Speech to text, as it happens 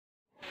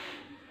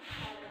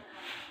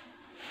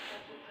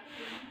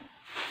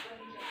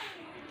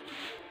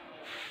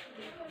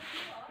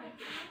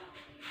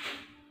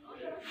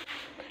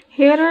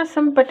Here are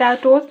some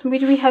potatoes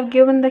which we have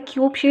given the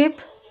cube shape.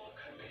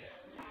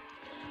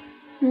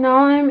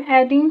 Now I am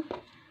adding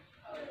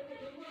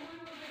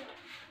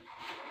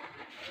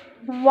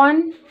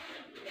 1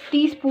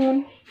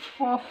 teaspoon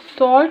of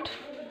salt,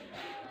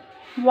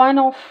 1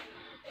 of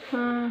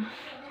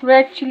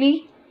red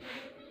chili,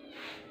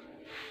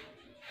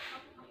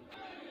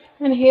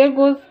 and here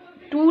goes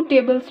 2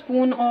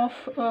 tablespoons of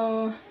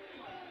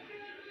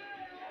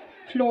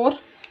flour.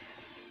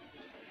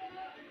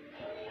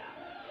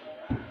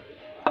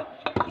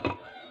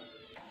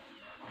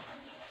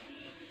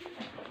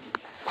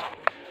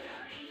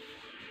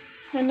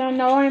 And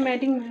now I am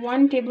adding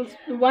 1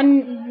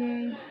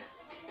 teaspoon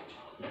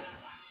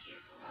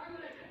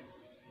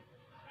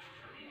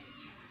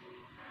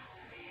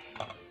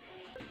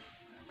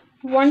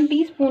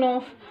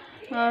of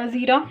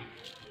zira.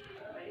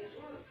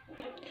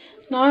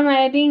 Now I am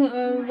adding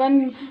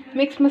 1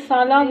 mixed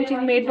masala which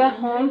is made by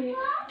home.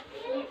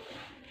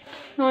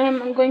 Now I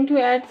am going to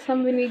add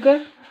some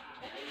vinegar.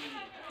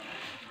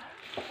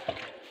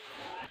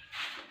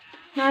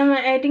 Now I am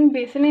adding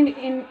besan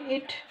in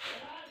it.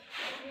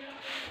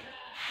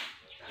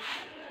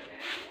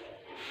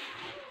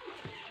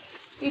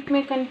 It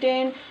may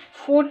contain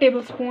 4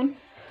 tablespoons.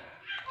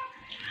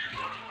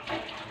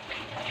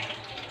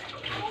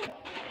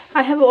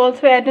 I have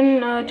also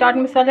added chaat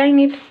masala in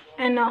it,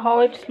 and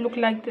how it look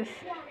like this.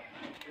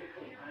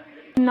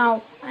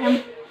 Now I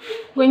am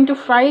going to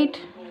fry it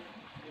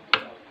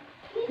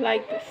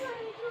like this.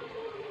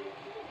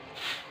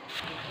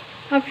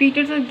 Our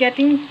fritters are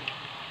getting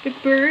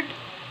prepared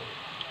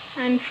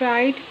and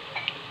fried,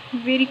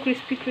 very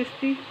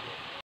crispy.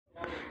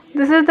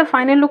 This is the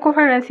final look of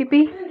our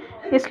recipe.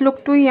 It's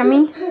look too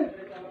yummy.